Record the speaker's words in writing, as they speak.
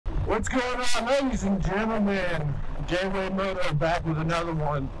What's going on, ladies and gentlemen? Gateway Moto back with another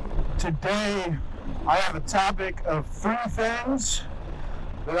one. Today, I have a topic of 3 things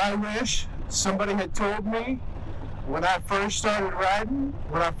that I wish somebody had told me when I first started riding,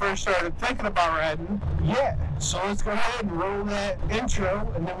 when I first started thinking about riding. Yeah, so let's go ahead and roll that intro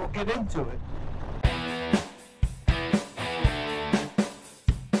and then we'll get into it.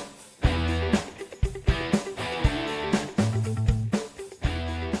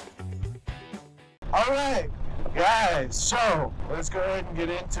 Alright, guys, so let's go ahead and get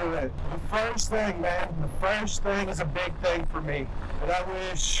into it. The first thing, man, the first thing is a big thing for me that I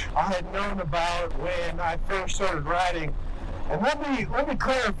wish I had known about when I first started riding. And let me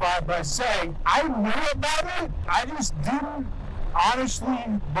clarify by saying I knew about it, I just didn't honestly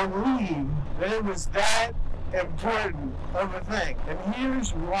believe that it was that important of a thing. And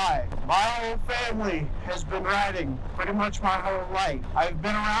here's why. My whole family has been riding pretty much my whole life. I've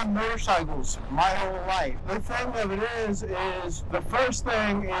been around motorcycles my whole life. The thing of it is the first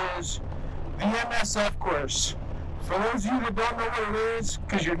thing is the MSF course. For those of you that don't know what it is,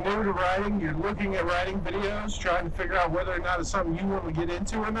 because you're new to riding, you're looking at riding videos, trying to figure out whether or not it's something you want to get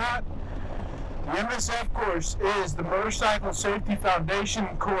into or not. The MSF course is the Motorcycle Safety Foundation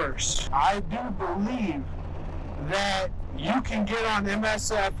course. I do believe that you can get on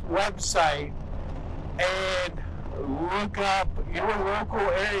MSF website and look up your local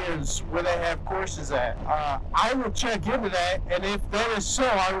areas where they have courses at. I will check into that, and if that is so,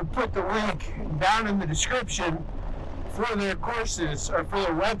 I will put the link down in the description for their courses or for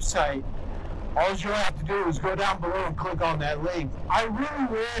their website. All you'll have to do is go down below and click on that link. I really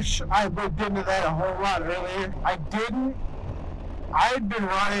wish I looked into that a whole lot earlier. I didn't. I've been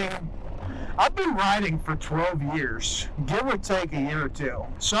riding for 12 years, give or take a year or two.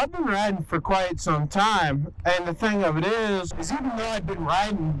 So I've been riding for quite some time, and the thing of it is even though I've been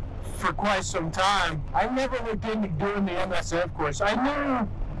riding for quite some time, I never looked into doing the MSF course. I knew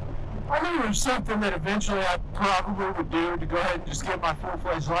it was something that eventually I probably would do to go ahead and just get my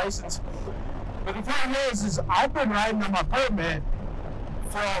full-fledged license. But the thing is I've been riding on my permit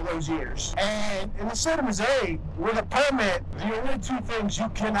for all those years. And in the state of Missouri, with a permit, the only 2 things you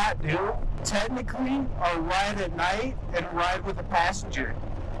cannot do, technically, are ride at night and ride with a passenger.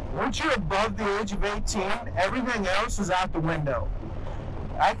 Once you're above the age of 18, everything else is out the window.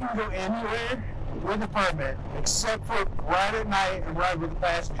 I can go anywhere with a permit, except for ride at night and ride with a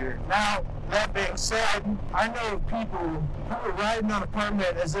passenger. Now, that being said, I know of people who are riding on a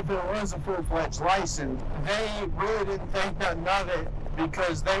permit as if it was a full-fledged license. They really didn't think nothing of it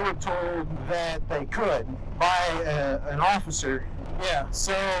because they were told that they could by an officer. Yeah,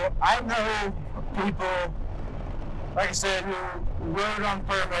 so I know people, like I said, who rode on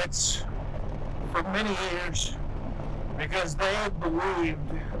permits for many years because they believed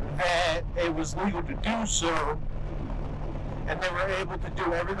that it was legal to do so, and they were able to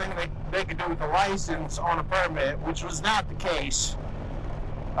do everything they could do with a license on a permit, which was not the case.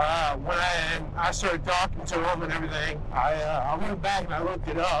 When I started talking to them and everything, I went back and I looked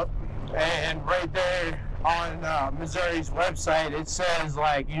it up, and right there on Missouri's website, it says,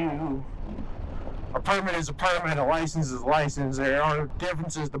 like, a permit is a permit, a license is a license. There are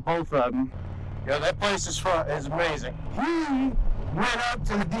differences to both of them. You know, that place is amazing. He went up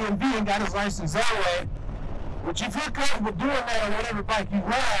to the DMV and got his license that way, which if you're comfortable doing that on whatever bike you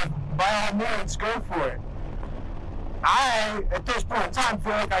have, by all means, go for it. I, at this point in time,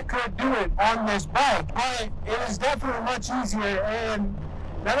 feel like I could do it on this bike, but it is definitely much easier, and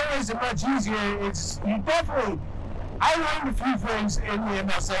not only is it much easier, I learned a few things in the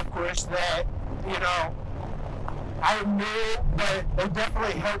MSF course that, you know, I knew, but it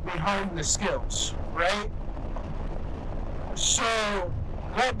definitely helped me hone the skills, right? So,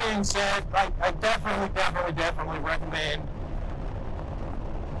 that being said, I definitely recommend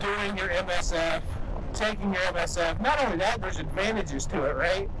doing your MSF, taking your MSF. Not only that, there's advantages to it,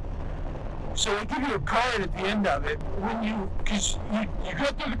 right? So they give you a card at the end of it because you go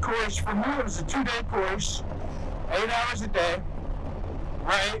through the course. For me, it was a 2-day course, 8 hours a day,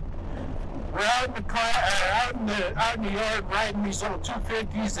 right? We're out in the car, out in the yard riding these little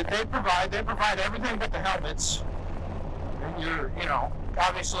 250s that they provide. They provide everything but the helmets and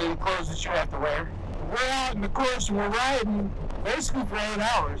obviously the clothes that you have to wear. We're out in the course and we're riding basically for 8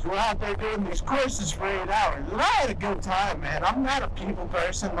 hours. We're out there doing these courses for 8 hours. And I had a good time, man. I'm not a people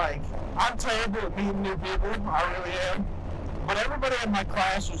person. Like, I'm terrible at meeting new people. I really am. But everybody in my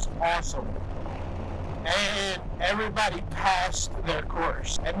class was awesome. And everybody passed their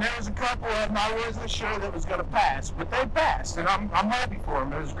course. And there was a couple of them I wasn't sure that was going to pass, but they passed, and I'm happy for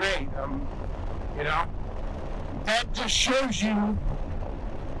them. It was great. That just shows you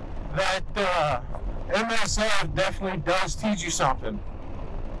that MSF definitely does teach you something.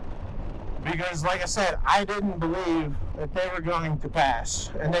 Because, like I said, I didn't believe that they were going to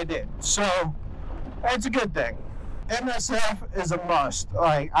pass, and they did. So, it's a good thing. MSF is a must.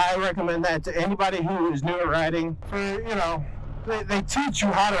 Like, I recommend that to anybody who is new at riding. They teach you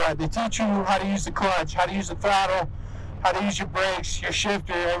how to ride. They teach you how to use the clutch, how to use the throttle, how to use your brakes, your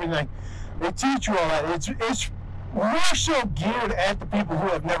shifter, everything. They teach you all that. It's more so geared at the people who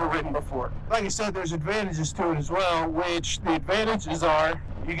have never ridden before. Like I said, there's advantages to it as well, which the advantages are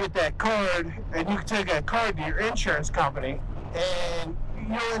you get that card, and you can take that card to your insurance company, and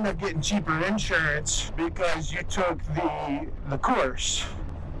you'll end up getting cheaper insurance because you took the course.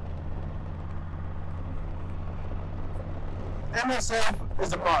 MSF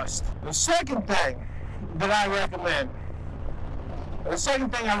is a must. The second thing that I recommend, the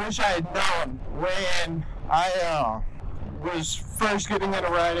second thing I wish I had known when I was first getting into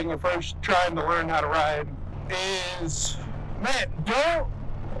riding and first trying to learn how to ride is, man, don't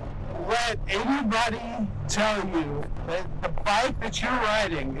let anybody tell you that the bike that you're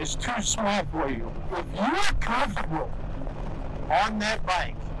riding is too small for you. If you're comfortable on that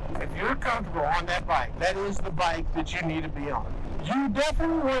bike, that is the bike that you need to be on. You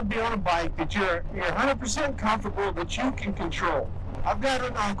definitely want to be on a bike that you're 100% comfortable, that you can control. I've got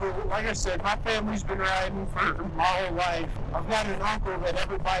an uncle, like I said, my family's been riding for my whole life. I've got an uncle that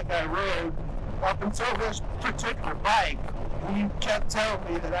every bike I rode, up until this particular bike, he kept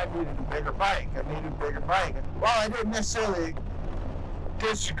telling me that I needed a bigger bike. Well, I didn't necessarily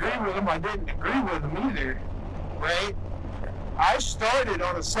disagree with him. I didn't agree with him either, right? I started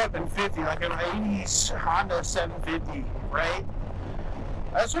on a 750, like an 80s Honda 750, right?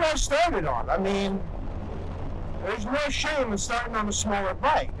 That's what I started on. I mean, there's no shame in starting on a smaller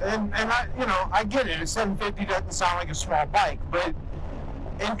bike. And I get it. A 750 doesn't sound like a small bike, but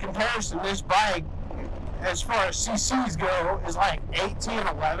in comparison, this bike, as far as CCs go, is like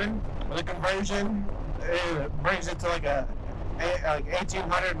 1811. The conversion brings it to like a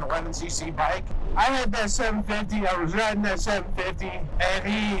 1811 cc bike. I had that 750. I was riding that 750,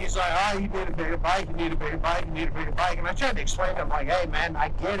 and he's like, "Oh, you need a bigger bike. You need a bigger bike. You need a bigger bike." And I tried to explain to him, like, "Hey, man, I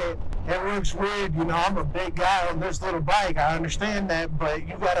get it. It looks weird. I'm a big guy on this little bike. I understand that, but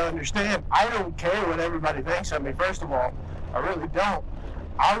you got to understand, I don't care what everybody thinks of me. First of all, I really don't.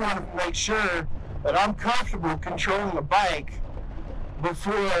 I want to make sure that I'm comfortable controlling the bike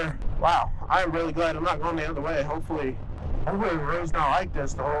before." Wow, I'm really glad I'm not going the other way. Hopefully the road's not like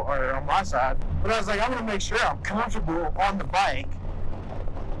this or on my side. But I was like, I want to make sure I'm comfortable on the bike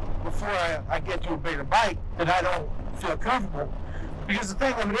before I get to a bigger bike that I don't feel comfortable. Because the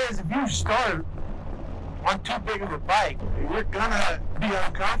thing of it is, if you start on too big of a bike, you're gonna be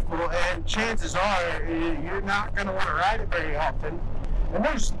uncomfortable, and chances are you're not gonna want to ride it very often. And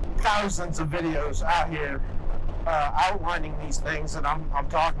there's thousands of videos out here outlining these things that I'm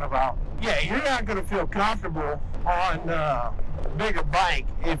talking about. Yeah, you're not going to feel comfortable on a bigger bike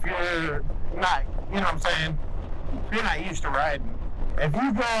if you're not, you know what I'm saying, if you're not used to riding. If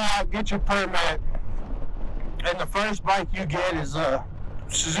you go out, get your permit, and the first bike you get is a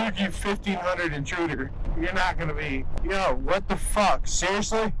Suzuki 1500 Intruder, you're not going to be, what the fuck,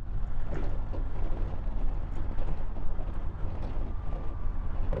 seriously?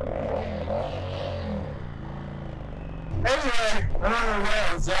 Anyway, I don't know where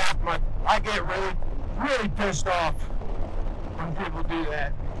I was at, but I get really, really pissed off when people do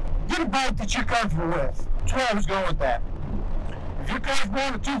that. Get a bike that you're comfortable with. That's where I was going with that. If you're comfortable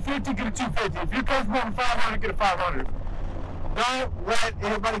on a 250, get a 250. If you're comfortable on a 500, get a 500. Don't let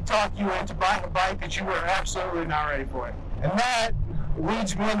anybody talk you into buying a bike that you were absolutely not ready for. And that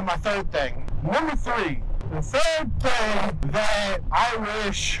leads me into my third thing. Number 3. The third thing that I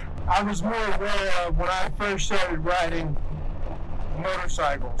wish I was more aware of when I first started riding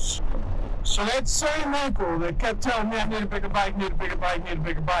motorcycles. So that same uncle that kept telling me I need a bigger bike, he,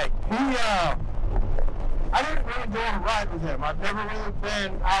 I didn't really go on a ride with him. I've never really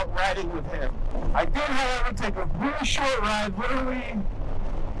been out riding with him. I did, however, take a really short ride, literally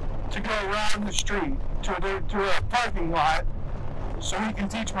to go around the street to a parking lot so he can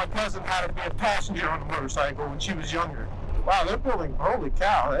teach my cousin how to be a passenger on a motorcycle when she was younger. Wow, they're building, holy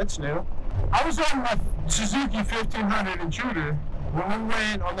cow, that's new. I was on my Suzuki 1500 Intruder when we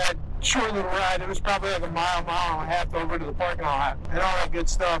went on that short little ride. It was probably like a mile and a half over to the parking lot and all that good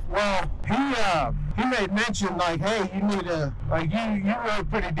stuff. Well, he made mention, like, hey, you need you rode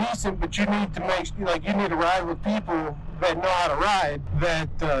pretty decent, but you need to you need to ride with people that know how to ride,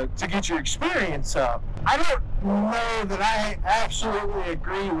 to get your experience up. I don't know that I absolutely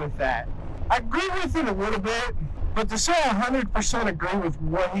agree with that. I agree with it a little bit, But to say 100% agree with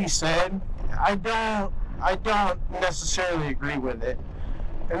what he said, I don't necessarily agree with it.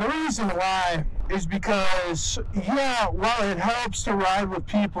 And the reason why is because, yeah, while it helps to ride with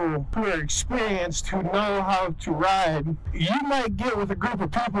people who are experienced, who know how to ride, you might get with a group of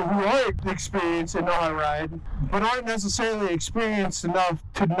people who are experienced and know how to ride, but aren't necessarily experienced enough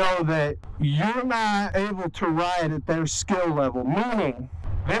to know that you're not able to ride at their skill level. Meaning,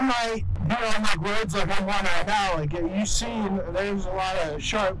 they might be on like roads like I'm on right now. Like you see, there's a lot of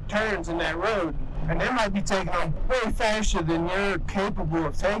sharp turns in that road. And they might be taking them way faster than you're capable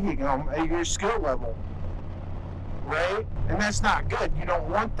of taking them at your skill level, right? And that's not good. You don't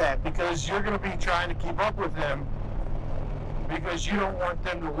want that, because you're going to be trying to keep up with them, because you don't want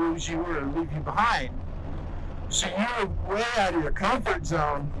them to lose you or leave you behind. So you're way out of your comfort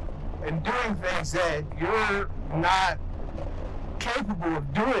zone and doing things that you're not capable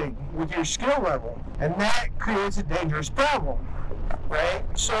of doing with your skill level. And that creates a dangerous problem, right?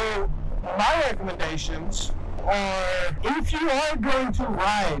 So my recommendations are, if you are going to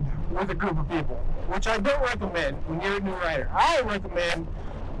ride with a group of people, which I don't recommend when you're a new rider, I recommend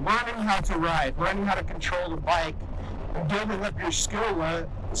learning how to ride, learning how to control the bike, and building up your skill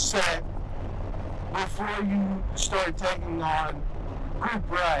set before you start taking on group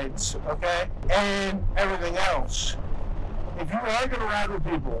rides, okay? And everything else. If you are going to ride with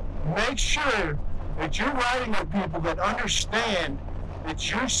people, make sure that you're riding with people that understand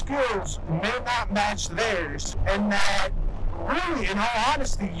that your skills may not match theirs, and that really, in all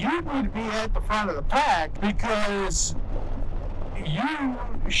honesty, you need to be at the front of the pack, because you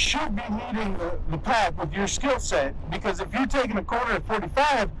should be leading the pack with your skill set. Because if you're taking a corner at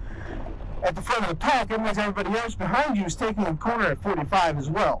 45 at the front of the pack, it means everybody else behind you is taking a corner at 45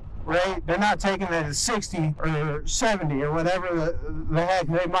 as well, right? They're not taking it at 60 or 70 or whatever the heck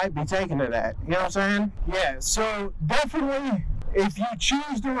they might be taking it at. You know what I'm saying? Yeah, so definitely, if you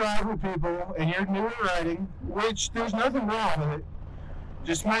choose to ride with people and you're new at riding, which there's nothing wrong with it,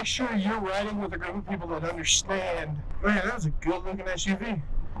 just make sure you're riding with a group of people that understand. Man, that was a good looking SUV.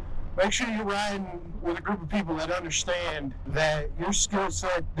 Make sure you're riding with a group of people that understand that your skill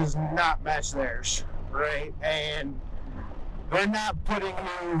set does not match theirs, right? And they're not putting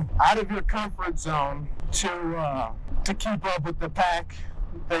you out of your comfort zone to keep up with the pack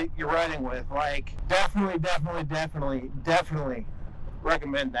that you're riding with. Like, definitely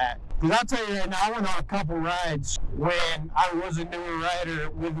recommend that. Because I'll tell you right now, I went on a couple rides when I was a newer rider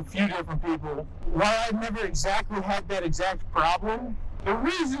with a few different people. While I never exactly had that exact problem, the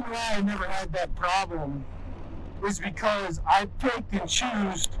reason why I never had that problem is because I picked and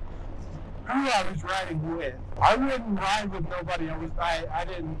chose who I was riding with. I wouldn't ride with nobody I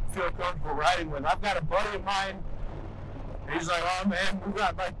didn't feel comfortable riding with. I've got a buddy of mine. He's like, oh man, we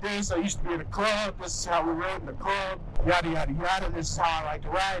got like this. I used to be in a club. This is how we rode in the club. Yada, yada, yada. This is how I like to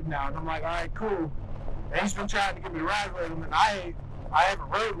ride now. And I'm like, all right, cool. And he's been trying to get me to ride with him, and I haven't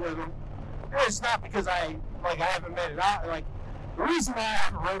rode with him. And it's not because I haven't made it out. Like, the reason why I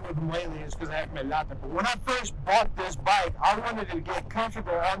haven't rode with him lately is because I haven't made it out there. But when I first bought this bike, I wanted to get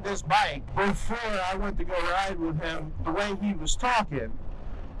comfortable on this bike before I went to go ride with him the way he was talking,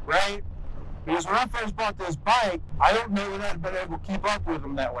 right? Because when I first bought this bike, I don't know that I'd been able to keep up with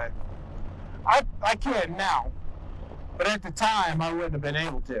him that way. I can now, but at the time, I wouldn't have been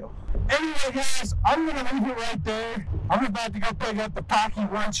able to. Anyway, guys, I'm going to leave it right there. I'm about to go pick up the Pocky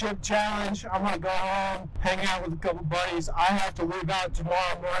One Chip Challenge. I'm going to go home, hang out with a couple buddies. I have to leave out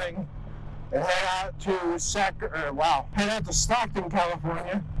tomorrow morning and head out to Stockton,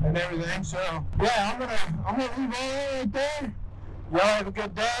 California, and everything. So, yeah, I'm gonna leave all that right there. Y'all have a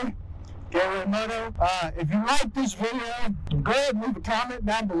good day. Moto. If you like this video, go ahead and leave a comment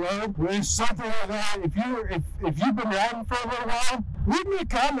down below with something like that. If you've been riding for a little while, leave me a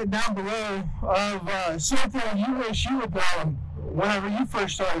comment down below of something you wish you had done whenever you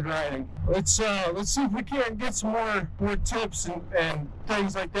first started riding. Let's see if we can get some more tips and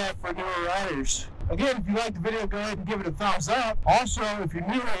things like that for newer riders. Again, if you like the video, go ahead and give it a thumbs up. Also, if you're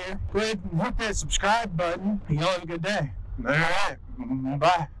new here, go ahead and hit that subscribe button. Y'all have a good day. All right,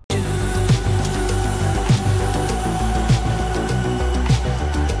 bye.